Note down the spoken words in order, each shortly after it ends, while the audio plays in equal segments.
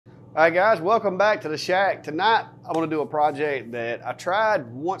All right, guys, welcome back to the shack. Tonight, I want to do a project that I tried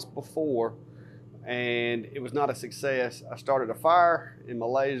once before and it was not a success. I started a fire in my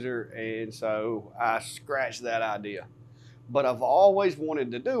laser, and so I scratched that idea. But I've always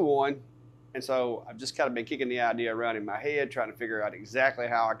wanted to do one, and so I've just kind of been kicking the idea around in my head, trying to figure out exactly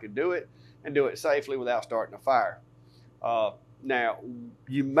how I could do it and do it safely without starting a fire. Now,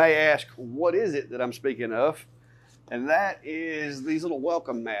 you may ask, what is it that I'm speaking of? And that is these little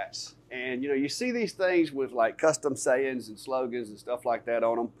welcome mats. And you see these things with like custom sayings and slogans and stuff like that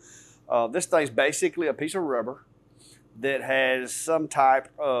on them. This thing's basically a piece of rubber that has some type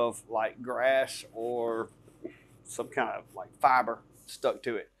of like grass or some kind of like fiber stuck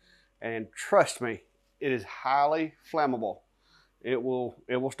to it. And trust me, it is highly flammable. It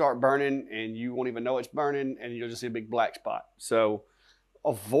will start burning and you won't even know it's burning, and you'll just see a big black spot. So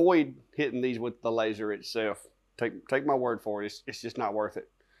avoid hitting these with the laser itself. Take my word for it. It's just not worth it.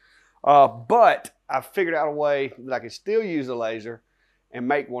 But I figured out a way that I can still use a laser and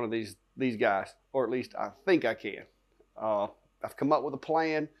make one of these guys, or at least I think I can. I've come up with a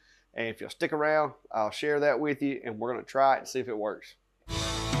plan, and if you'll stick around, I'll share that with you, and we're going to try it and see if it works.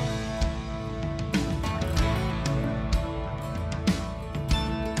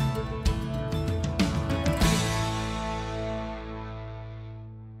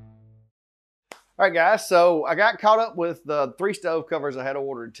 All right, guys, so I got caught up with the 3 stove covers I had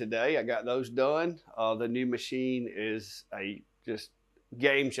ordered today. I got those done. The new machine is a just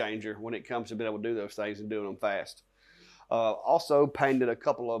game changer when it comes to being able to do those things and doing them fast. Also painted a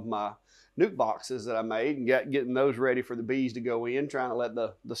couple of my nuke boxes that I made and getting those ready for the bees to go in, trying to let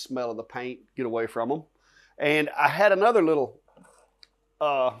the smell of the paint get away from them. And I had another little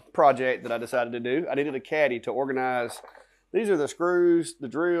project that I decided to do. I needed a caddy to organize. These are the screws, the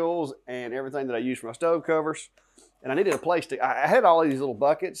drills, and everything that I use for my stove covers. And I needed a place I had all these little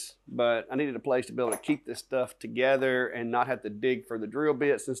buckets, but I needed a place to be able to keep this stuff together and not have to dig for the drill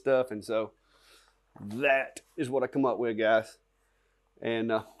bits and stuff. And so that is what I come up with, guys.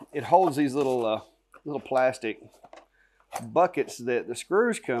 And it holds these little plastic buckets that the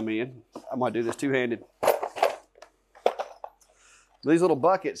screws come in. I might do this two-handed. These little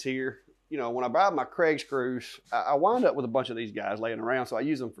buckets here, when I buy my Craig screws, I wind up with a bunch of these guys laying around, so I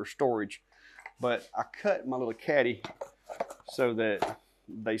use them for storage. But I cut my little caddy so that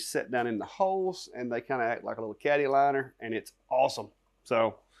they sit down in the holes and they kind of act like a little caddy liner, and it's awesome.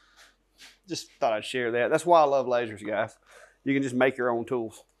 So just thought I'd share that. That's why I love lasers, guys. You can just make your own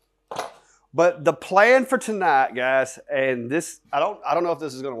tools. But the plan for tonight, guys, and this, I don't know if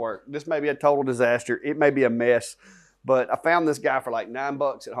this is going to work. This may be a total disaster. It may be a mess. But I found this guy for like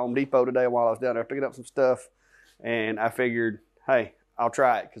 $9 at Home Depot today while I was down there picking up some stuff. And I figured, hey, I'll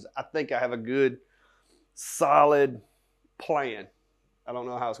try it because I think I have a good, solid plan. I don't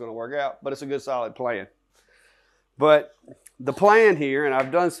know how it's going to work out, but it's a good, solid plan. But the plan here, and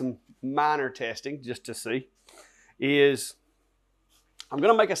I've done some minor testing just to see, is I'm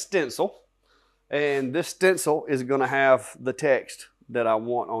going to make a stencil. And this stencil is going to have the text that I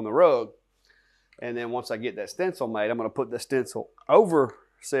want on the rug. And then once I get that stencil made, I'm going to put the stencil over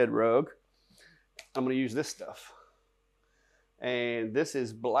said rug. I'm going to use this stuff. And this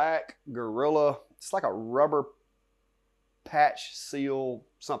is black Gorilla. It's like a rubber patch seal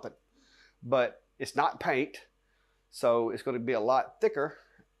something. But it's not paint, so it's going to be a lot thicker.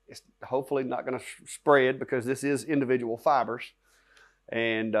 It's hopefully not going to spread because this is individual fibers.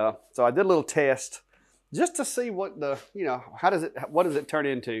 And so I did a little test just to see what what does it turn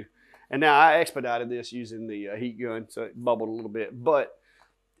into. And now I expedited this using the heat gun, so it bubbled a little bit. But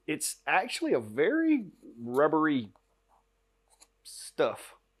it's actually a very rubbery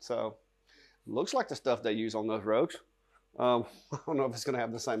stuff. So it looks like the stuff they use on those rugs. I don't know if it's going to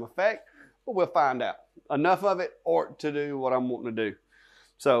have the same effect, but we'll find out. Enough of it or to do what I'm wanting to do.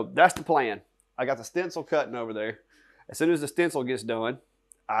 So that's the plan. I got the stencil cutting over there. As soon as the stencil gets done,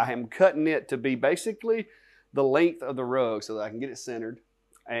 I am cutting it to be basically the length of the rug so that I can get it centered.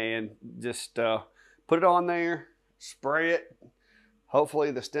 And just put it on there, spray it.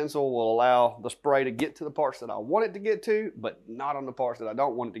 Hopefully the stencil will allow the spray to get to the parts that I want it to get to, but not on the parts that I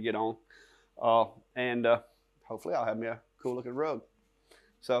don't want it to get on. Hopefully I'll have me a cool looking rug.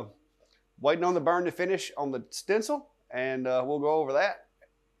 So waiting on the burn to finish on the stencil, and we'll go over that,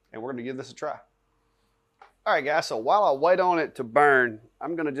 and we're gonna give this a try. All right, guys, so while I wait on it to burn,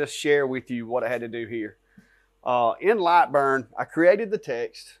 I'm gonna just share with you what I had to do here. In Lightburn, I created the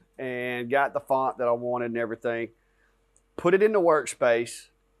text and got the font that I wanted and everything, put it in the workspace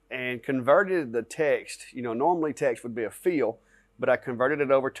and converted the text. Normally text would be a fill, but I converted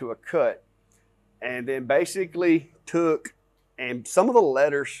it over to a cut, and then basically took And some of the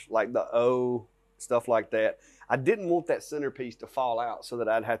letters, like the O, stuff like that, I didn't want that centerpiece to fall out so that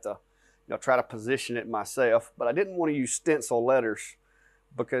I'd have to, try to position it myself. But I didn't want to use stencil letters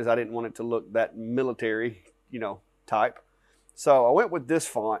because I didn't want it to look that military, type. So I went with this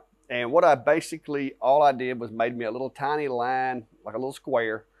font. And what all I did was made me a little tiny line, like a little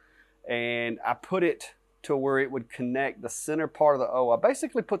square. And I put it to where it would connect the center part of the O. I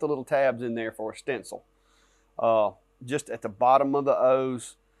basically put the little tabs in there for a stencil. Just at the bottom of the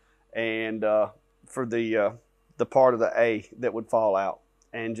O's and for the part of the A that would fall out.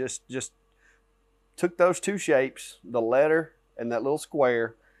 And just took those two shapes, the letter and that little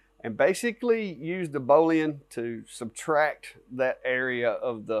square, and basically used the Boolean to subtract that area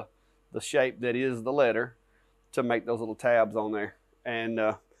of the shape that is the letter to make those little tabs on there. And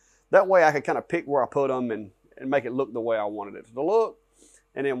that way I could kind of pick where I put them and make it look the way I wanted it to look.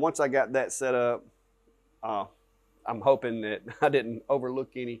 And then once I got that set up, I'm hoping that I didn't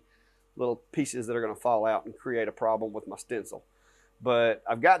overlook any little pieces that are going to fall out and create a problem with my stencil. But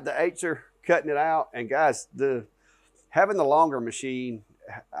I've got the Aitzer cutting it out. And guys, having the longer machine,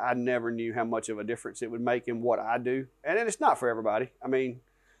 I never knew how much of a difference it would make in what I do. And it's not for everybody. I mean,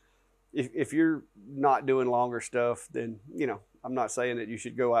 if you're not doing longer stuff, then, I'm not saying that you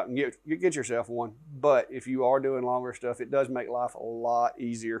should go out and get yourself one. But if you are doing longer stuff, it does make life a lot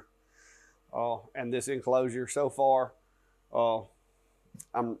easier. And this enclosure so far,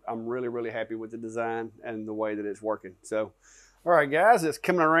 I'm really, really happy with the design and the way that it's working. So, all right, guys, it's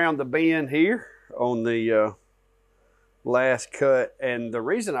coming around the bend here on the last cut. And the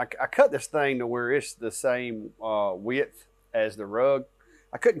reason I cut this thing to where it's the same width as the rug,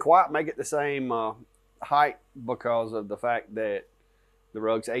 I couldn't quite make it the same height because of the fact that the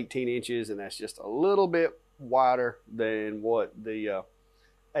rug's 18 inches and that's just a little bit wider than what the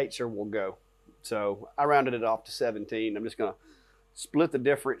Aitzer will go. So I rounded it off to 17. I'm just going to split the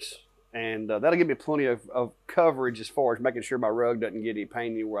difference, and that'll give me plenty of coverage as far as making sure my rug doesn't get any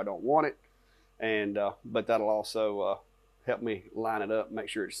pain where I don't want it. And but that'll also help me line it up, make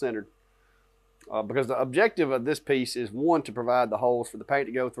sure it's centered. Because the objective of this piece is, one, to provide the holes for the paint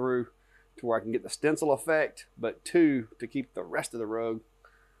to go through to where I can get the stencil effect, but two, to keep the rest of the rug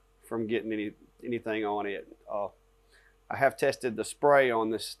from getting anything on it. I have tested the spray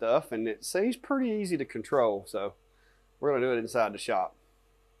on this stuff, and it seems pretty easy to control, so we're going to do it inside the shop.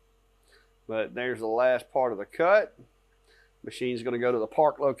 But there's the last part of the cut. Machine's going to go to the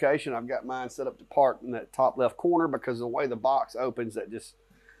park location. I've got mine set up to park in that top left corner because of the way the box opens, that just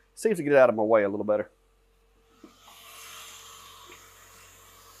seems to get out of my way a little better.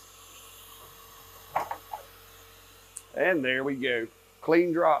 And there we go.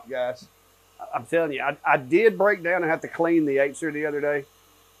 Clean drop, guys. I'm telling you, I did break down and have to clean the Aitzer the other day,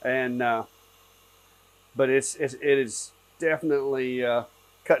 and but it is definitely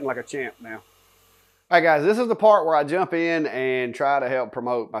cutting like a champ now. All right, guys, this is the part where I jump in and try to help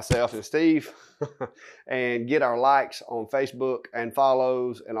promote myself and Steve and get our likes on Facebook and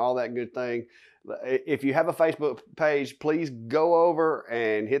follows and all that good thing. If you have a Facebook page, please go over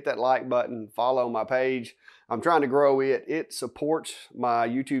and hit that like button, follow my page. I'm trying to grow it. It supports my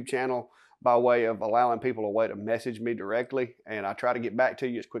YouTube channel by way of allowing people a way to message me directly. And I try to get back to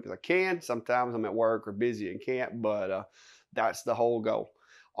you as quick as I can. Sometimes I'm at work or busy and can't, but that's the whole goal.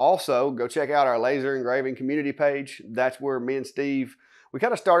 Also, go check out our laser engraving community page. That's where me and Steve, we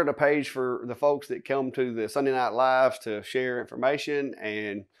kind of started a page for the folks that come to the Sunday Night Lives to share information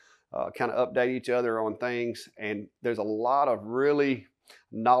and kind of update each other on things. And there's a lot of really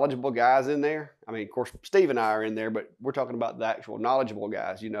knowledgeable guys in there. I mean, of course, Steve and I are in there, but we're talking about the actual knowledgeable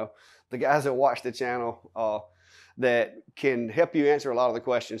guys, the guys that watch the channel that can help you answer a lot of the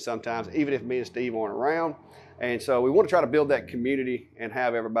questions sometimes, even if me and Steve aren't around. And so we want to try to build that community and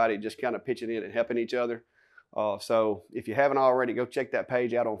have everybody just kind of pitching in and helping each other. So if you haven't already, go check that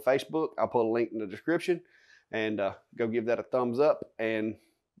page out on Facebook. I'll put a link in the description, and go give that a thumbs up and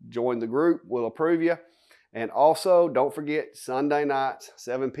join the group. We'll approve you. And also, don't forget, Sunday nights,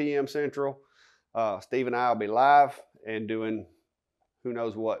 7 p.m. Central, Steve and I will be live and doing who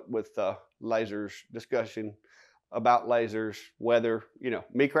knows what with lasers, discussion about lasers, weather,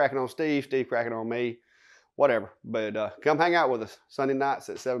 me cracking on Steve, Steve cracking on me, whatever. But come hang out with us Sunday nights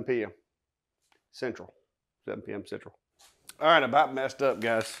at 7 p.m. Central. 7 p.m. Central. All right, about messed up,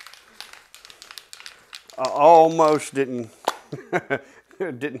 guys. I almost didn't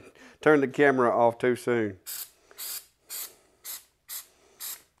turn the camera off too soon.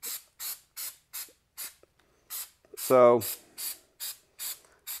 So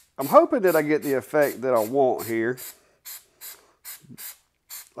I'm hoping that I get the effect that I want here.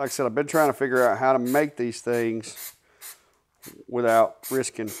 Like I said, I've been trying to figure out how to make these things without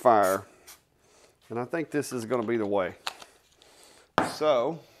risking fire. And I think this is going to be the way.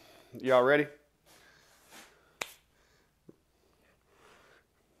 So, y'all ready?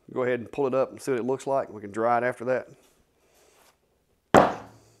 Go ahead and pull it up and see what it looks like. We can dry it after that.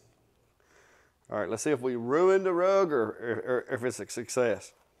 All right, let's see if we ruined the rug or if it's a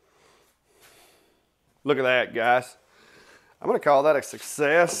success. Look at that, guys. I'm gonna call that a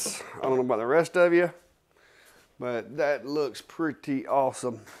success. I don't know about the rest of you, but that looks pretty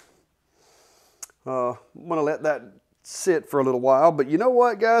awesome. I'm gonna let that sit for a little while, but you know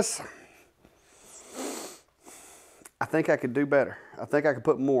what, guys? I think I could do better. I think I could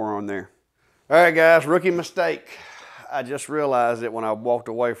put more on there. All right, guys, rookie mistake. I just realized it when I walked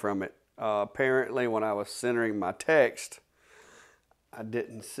away from it. Apparently, when I was centering my text, I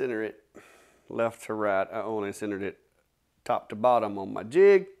didn't center it left to right. I only centered it top to bottom on my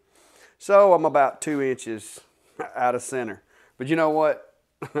jig. So I'm about 2 inches out of center. But you know what?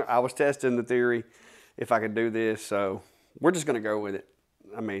 I was testing the theory if I could do this, so we're just going to go with it.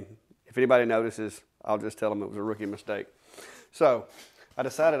 I mean, if anybody notices, I'll just tell them it was a rookie mistake. So I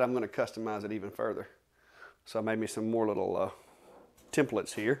decided I'm going to customize it even further. So I made me some more little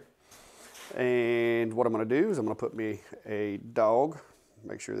templates here. And what I'm going to do is I'm going to put me a dog.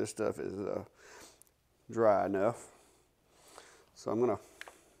 Make sure this stuff is dry enough. So I'm going to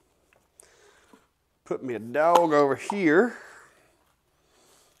put me a dog over here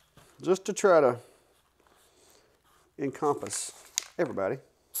just to try to encompass everybody.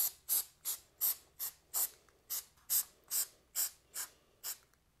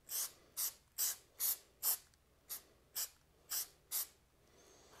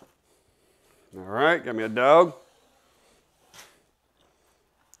 All right, got me a dog. Of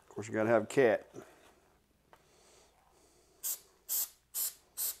course, you gotta have a cat.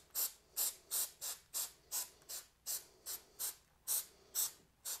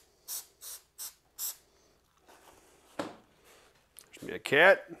 There's me a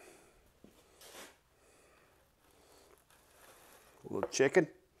cat. A little chicken.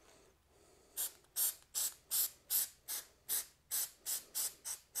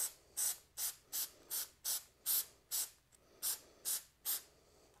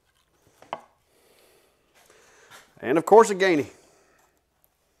 And of course a gainey.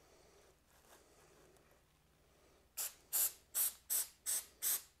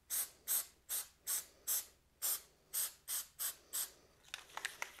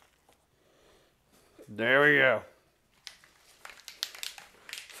 There we go.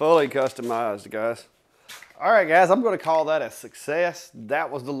 Fully customized, guys. All right, guys, I'm going to call that a success.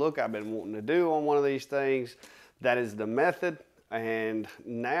 That was the look I've been wanting to do on one of these things. That is the method. And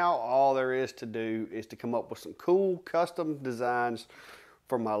now all there is to do is to come up with some cool custom designs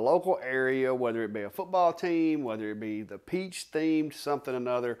for my local area, whether it be a football team, whether it be the peach themed something or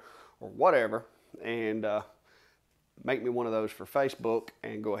another, or whatever, and make me one of those for Facebook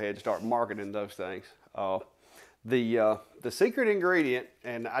and go ahead and start marketing those things. The secret ingredient,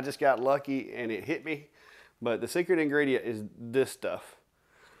 and I just got lucky and it hit me, but the secret ingredient is this stuff.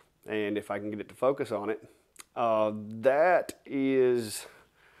 And if I can get it to focus on it, that is,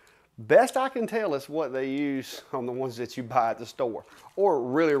 best I can tell, is what they use on the ones that you buy at the store, or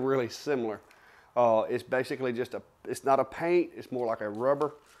really, really similar. It's basically just it's not a paint, it's more like a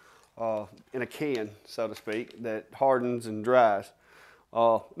rubber in a can, so to speak, that hardens and dries.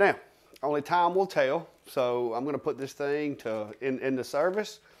 Now, only time will tell, so I'm going to put this thing into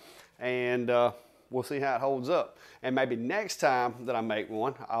service, and we'll see how it holds up. And maybe next time that I make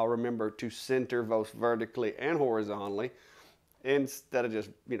one, I'll remember to center both vertically and horizontally instead of just,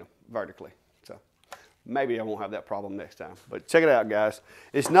 vertically. So maybe I won't have that problem next time. But check it out, guys.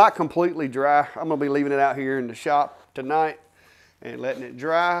 It's not completely dry. I'm going to be leaving it out here in the shop tonight and letting it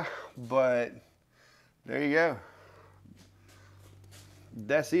dry. But there you go.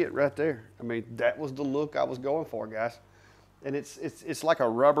 That's it right there. I mean, that was the look I was going for, guys. And it's like a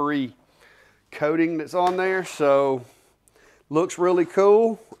rubbery coating that's on there, so looks really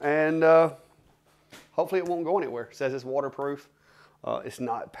cool, and hopefully it won't go anywhere. It says it's waterproof. It's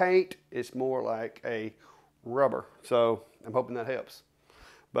not paint, it's more like a rubber, so I'm hoping that helps.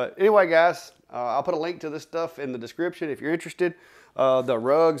 But anyway, guys, I'll put a link to this stuff in the description if you're interested. The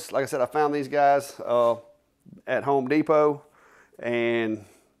rugs, like I said, I found these guys at Home Depot, and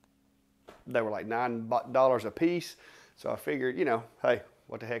they were like $9 a piece, so I figured, hey,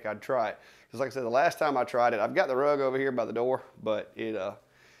 what the heck, I'd try it. Because like I said, the last time I tried it, I've got the rug over here by the door, but it had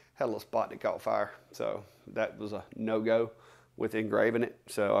a little spot that caught fire. So that was a no-go with engraving it.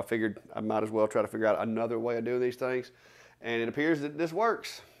 So I figured I might as well try to figure out another way of doing these things. And it appears that this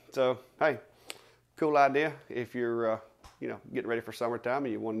works. So, hey, cool idea if you're you know, getting ready for summertime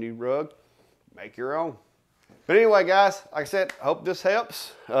and you want a new rug, make your own. But anyway, guys, like I said, I hope this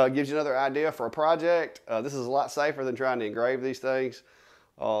helps. Gives you another idea for a project. This is a lot safer than trying to engrave these things.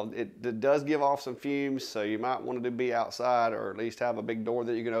 It does give off some fumes, so you might want to be outside or at least have a big door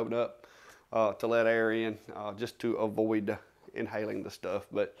that you can open up to let air in, just to avoid inhaling the stuff.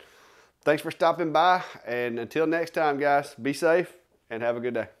 But thanks for stopping by, and until next time, guys, be safe and have a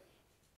good day.